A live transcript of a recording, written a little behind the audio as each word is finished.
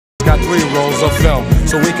3 rolls of film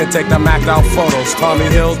so we can take the macked out photos. Tommy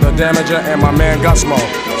Hills, the Damager, and my man Gusmo.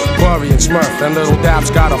 Corey and Smurf and Little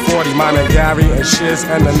Dab's got a 40. My man Gary and Shiz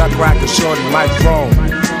and the Nutcracker Shorty, Mike Drone.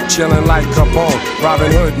 Chillin' like Capone,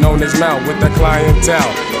 Robin Hood known as Mel with the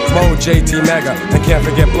clientele. Mo, JT Mega, and can't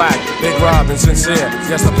forget Black, Big Rob and Sincere.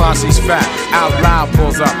 Yes, the posse's fat. Out Loud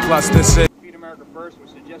pulls up. Plus this is Feed America First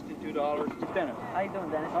was suggesting $2. Dennis. How you doing,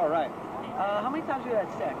 Dennis? All right. How many times have you had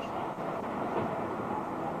sex?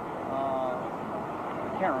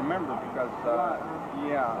 I can't remember because,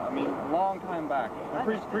 yeah, I mean, a long time back. My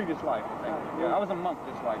previous life, I think. Yeah, I was a monk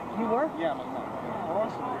this life. You were? Yeah, I'm a monk. Yeah. Oh,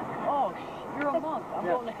 awesome. Oh, you're a monk. I'm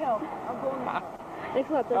going to hell. I'm going to hell. Thanks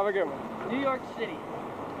a lot, Have a good one. New York City.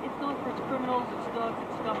 It's known for its criminals, its thugs,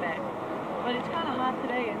 its scumbags. But it's kind of hot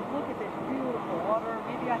today, and look at this beautiful water.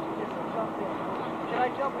 Maybe I should just jump in. Should I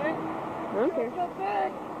jump in? Okay. Jump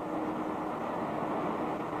in!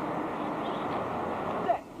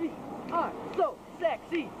 Sexy! I'm so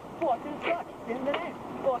sexy! Boston sucks! In the name!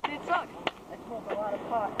 Boston sucks! I smoke a lot of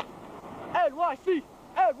pot. NYC!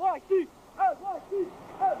 NYC! NYC!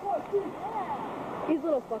 NYC! He's a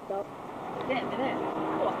little fucked up.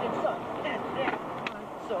 Boston sucks! I'm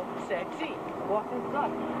so sexy! Boston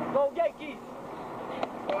sucks! Go Yankees!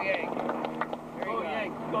 Go Yanks! Go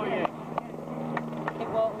Yanks! Go Yanks!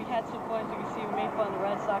 Well, we had some fun. As you can see, we made fun of the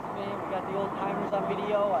Red Sox game. We got the old timers on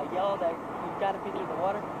video. I yelled that we've got to pitch in the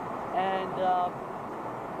water. And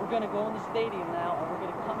we're going to go in the stadium now, and we're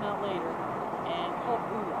going to come out later. And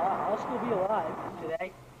hopefully, I'll still be alive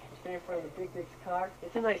today. I'm standing in front of the Big Dick's car.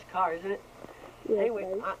 It's a nice car, isn't it? Yeah, Anyway,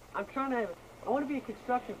 I'm trying to... I want to be a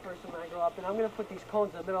construction person when I grow up, and I'm going to put these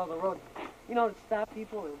cones in the middle of the road. You know, to stop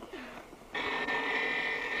people and...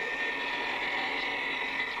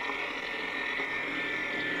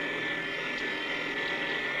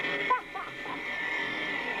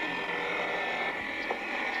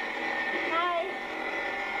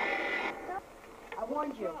 I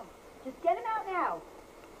warned you. Just get him out now.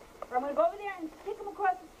 Or I'm going to go over there and kick him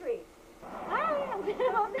across the street. Hi, I'm going to go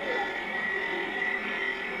over there.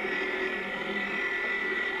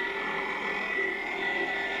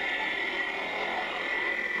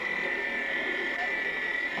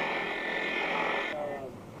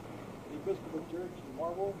 The Episcopal Church in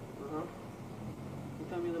Marlboro. Can you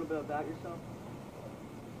tell me a little bit about yourself?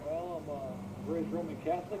 Well, I'm raised Roman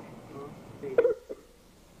Catholic.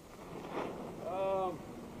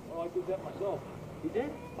 Well, I did that myself. You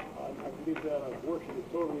did? I did worship is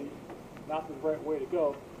totally not the right way to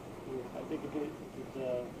go. I think it's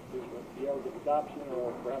the average of adoption,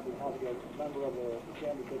 or perhaps it's how to get a member of the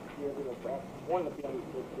family takes care of it, or perhaps one of the families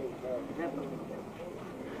takes care of the marriage.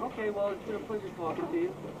 Okay, well, it's been a pleasure talking to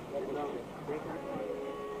you.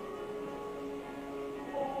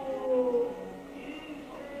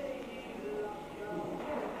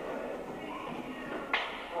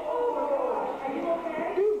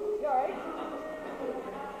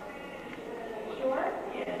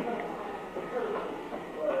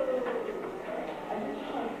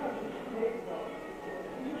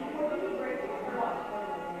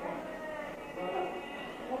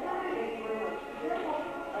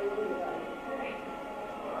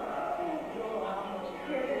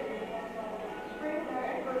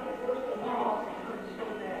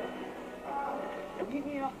 Meet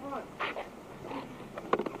me up front.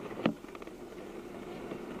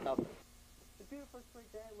 It's a beautiful spring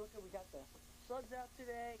day. Look, we got the sun's out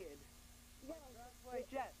today, and that's right,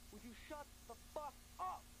 Jet. Would you shut the fuck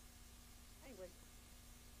up? Anyway,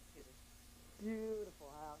 look at this beautiful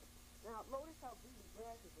house. Now, notice how green the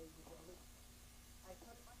grass is, ladies and gentlemen. I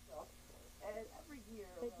cut it myself, and every year.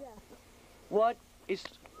 Hey, Jeff. What is?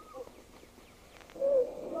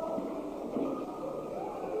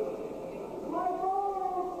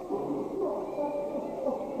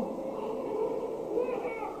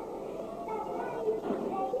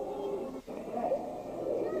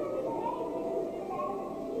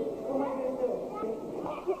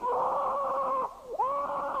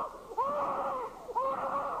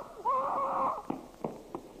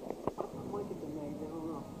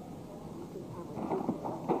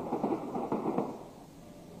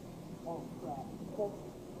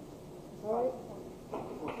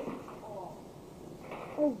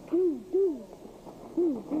 Oh, dude.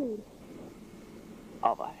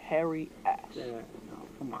 Of a hairy ass. No,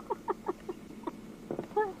 come on.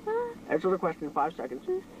 Answer the question in 5 seconds.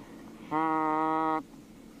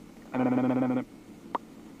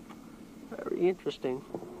 Very interesting.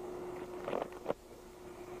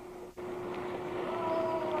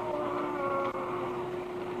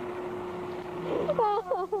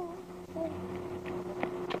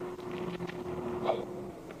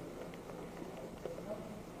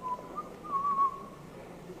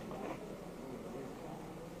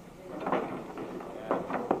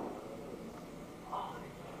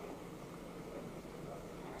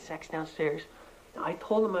 sex downstairs. Now, I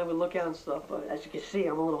told him I would look out and stuff, but as you can see,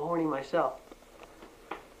 I'm a little horny myself.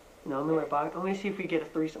 You know, I'm in my box. I'm gonna see if we get a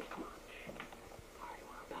threesome. Come on. All right,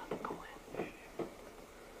 we're about to go in.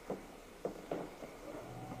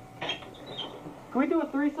 Can we do a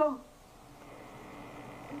threesome?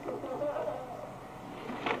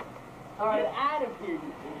 All right. Get out of here,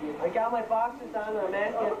 you idiot. I got my boxes on and I'm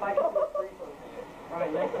asking if I can do a threesome. All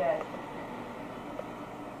right, nice catch.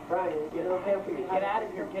 Brian, you know, pay for your Get out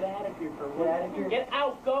of here. Get out of here for Get out of here. Get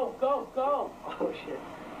out. Go. Go. Go. Oh shit.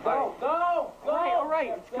 Go. Go. Go. All right,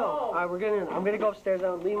 let's go. All right, I'm gonna go upstairs.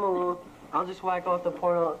 I'll leave him alone. I'll just whack off the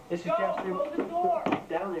porno. This is Jeff's room. Close the door.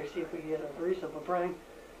 Down there, see if we can get a threesome. But Brian,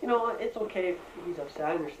 you know what? It's okay if he's upset.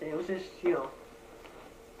 I understand. It was just, you know,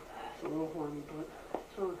 it's a little horny, but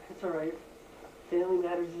it's all right. Family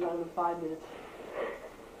Matters is on in 5 minutes.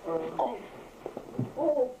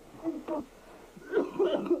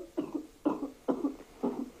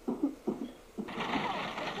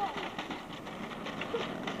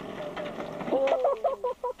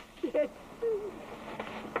 Shit.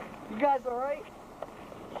 You guys all right?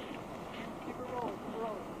 Keep it rolling,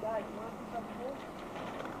 Guys, you want to do something cool?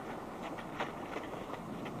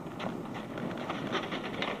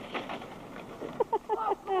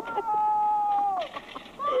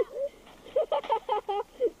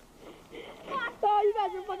 Oh, you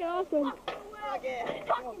guys are fucking awesome. Fucking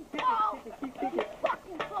cold.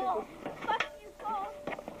 Fucking cold. Fucking you cold.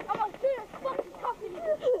 I'm gonna see this fucking fucking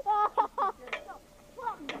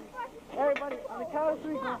Everybody, on the count of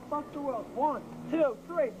three, go fuck the world. 1, 2,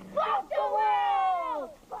 3. Fuck the world!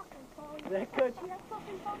 Fucking cold. Is that good? See that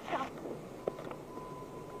fucking phone shop?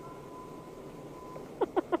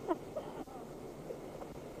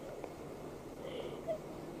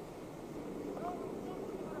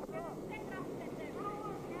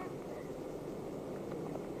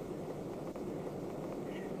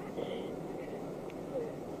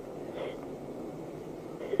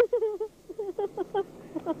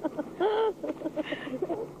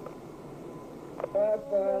 Che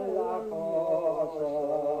bella cosa,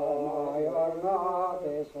 una giornata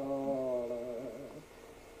di sole,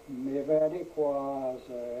 mi vedi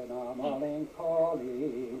quasi una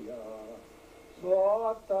malinconia,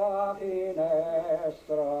 sotto la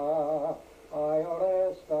finestra, io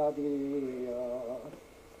resta Dio,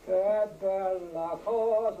 che bella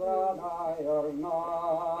cosa, una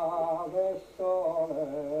giornata di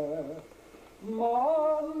sole,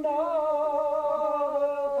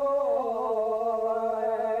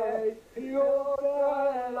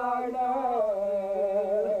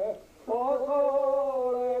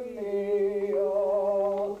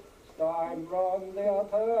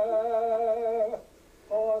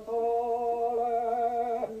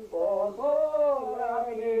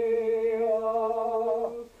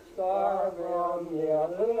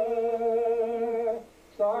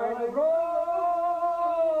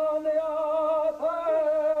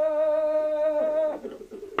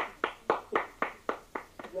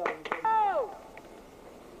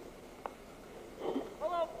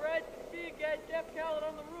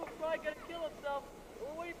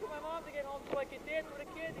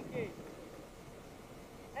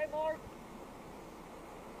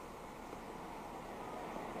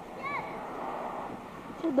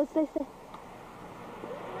 Let's stay. Come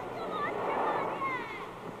on, yeah!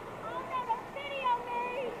 Oh, no, don't video me!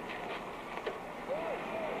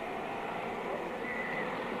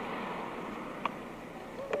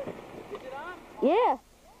 Is it on? Yeah.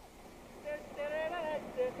 That's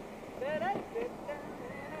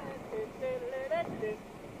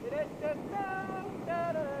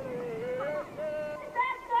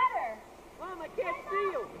better! Mom, I can't see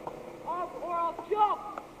you. Or I'll jump.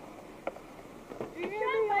 Do you hear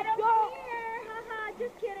me? I I'll don't jump. care! Haha,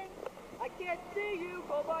 just kidding. I can't see you.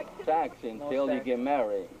 Go back to Sex until you sex. get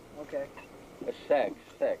married. Okay. Sex.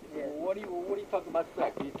 Yeah. What are you talking about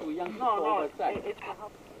sex? You're too young to No, talk no. about sex. It's the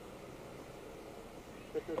house.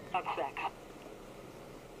 This is tuck sex.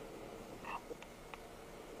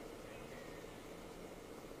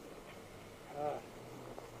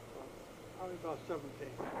 Probably about 17.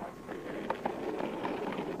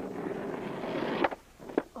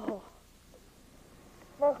 Oh.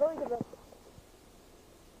 Mark, go into bed.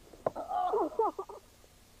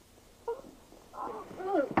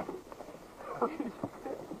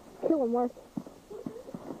 Kill him, Mark.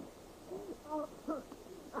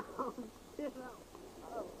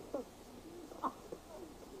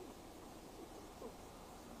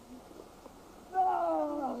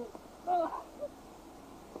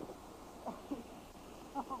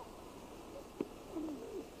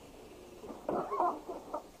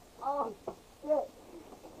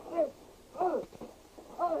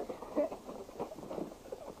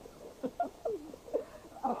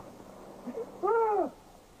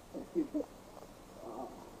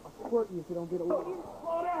 if you don't get away.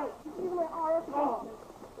 Slow down! You're my arm.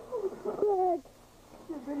 Good.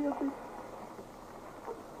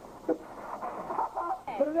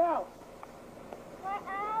 Put it out!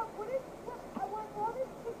 I want all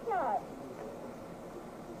this picture.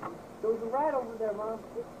 There was a rat over there, Mom.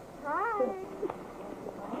 Hi.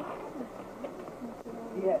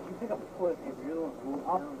 Yeah, you pick up the toilet paper. You're the one who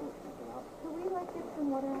I'll Can we like get some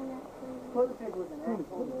water on that, please? toilet paper was an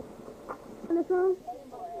asshole. On the phone?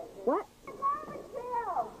 What?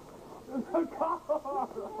 There's a car!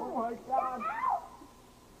 Oh my god!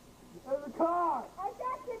 There's a car! I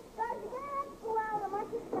got this. You gotta go out. I'm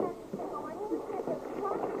just gonna go. I need to get this.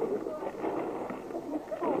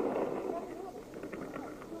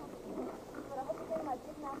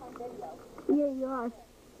 Yeah, you are.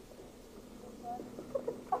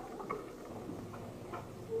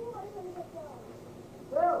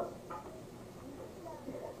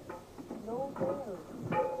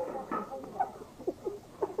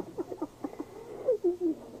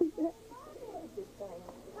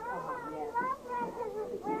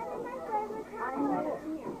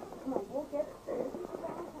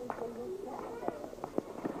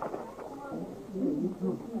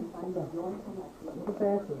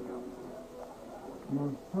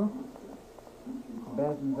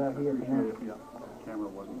 Bathroom's out here. Yeah, camera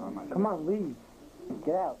wasn't on my. Come on, leave.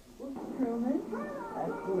 Get out. I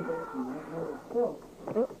could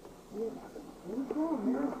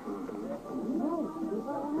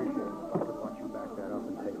watch you back that up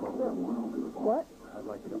and take over. What? I'd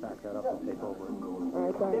like you to back that up and take over. All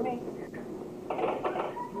right, sorry.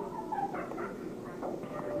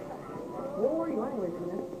 Where were you anyway,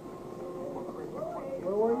 man?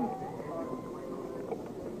 Where were you?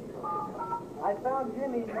 I found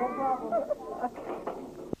Jimmy, no problem.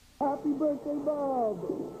 Happy birthday, Bob.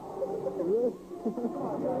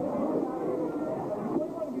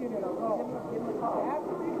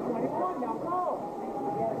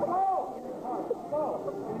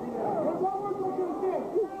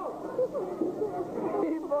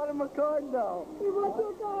 He bought him a card, though. He wants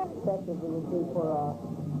your car. Effectively would be for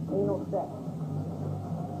anal sex.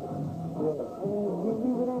 Yeah. I mean,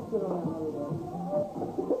 you would ask it on another day.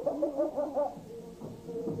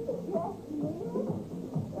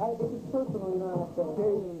 I think it's personal, you don't have to.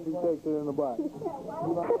 Occasionally he takes it in the butt.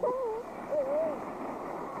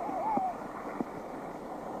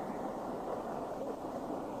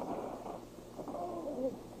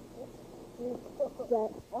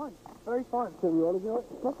 Fun. Very fun. Can we all do it?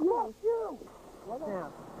 Let's go. You! Now,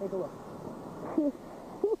 take a look.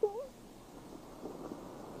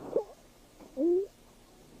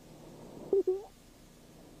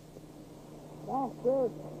 That's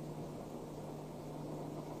good.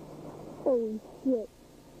 Holy shit.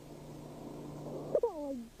 Oh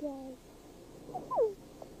my god.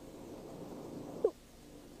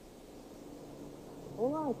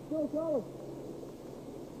 Hold on, still going.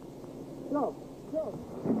 Go, go.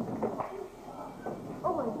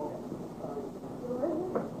 Oh my god.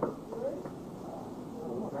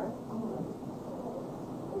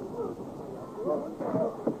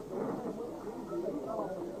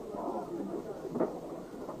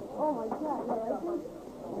 Oh my god,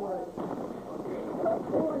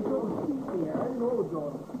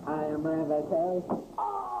 I am Ravatari.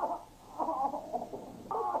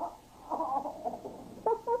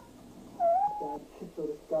 God, it's so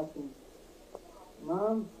disgusting.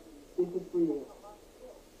 Mom, this is for you.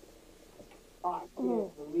 I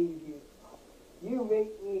can't believe you. You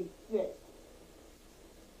make me sick.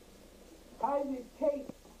 How does it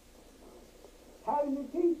taste? How does it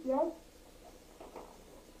taste, Jeff?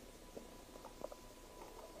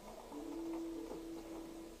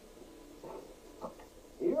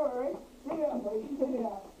 You alright? Sit down, buddy. Sit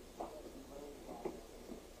down.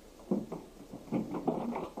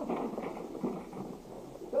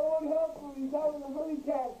 Someone help him. He's having a heart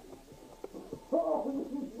attack. Oh, this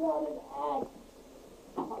is not an act.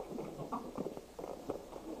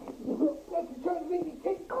 That's trying to make me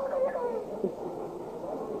take.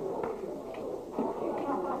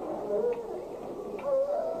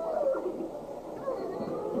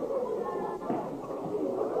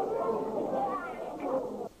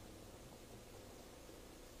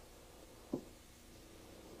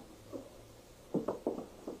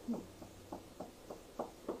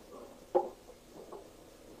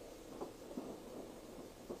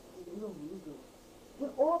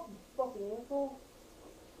 Get off, you fucking asshole.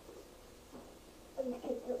 I just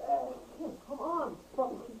kicked your ass. Come on,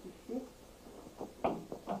 fucking piece of shit.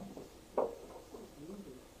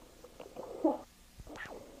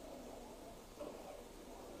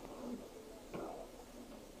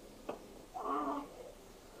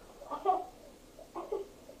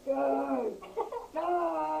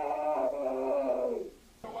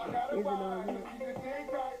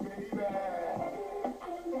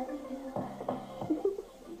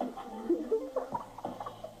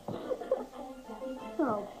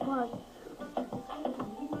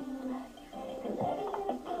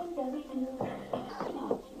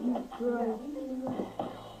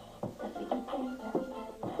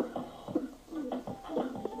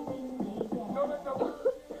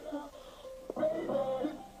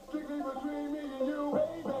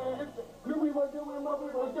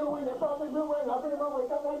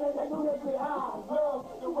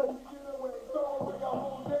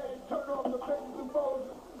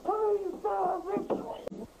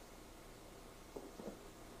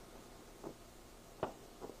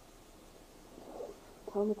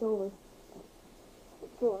 Tell him it's over.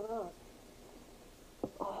 What's going on?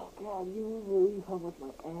 Oh, God, you won't believe how much my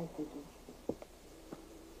ass itches.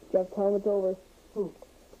 Jeff, tell him it's over. Who?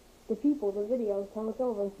 The people, the videos, tell him it's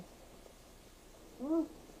over. Huh?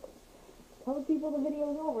 Tell the people the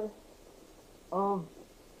video's over.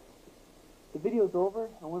 The video's over.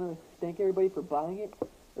 I want to thank everybody for buying it.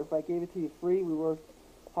 Or if I gave it to you free, we worked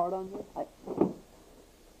hard on it.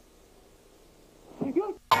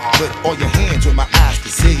 Put all your hands where my eyes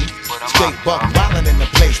can see. Straight buck wildin' in the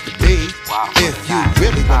place to be. If you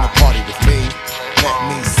really wanna party with me, let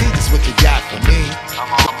me see just what you got for me.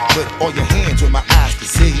 Put all your hands where my eyes can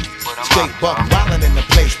see. Straight buck wildin' in the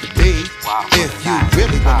place to be. If you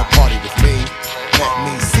really wanna party with me, let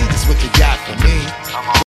me see just what you got for me.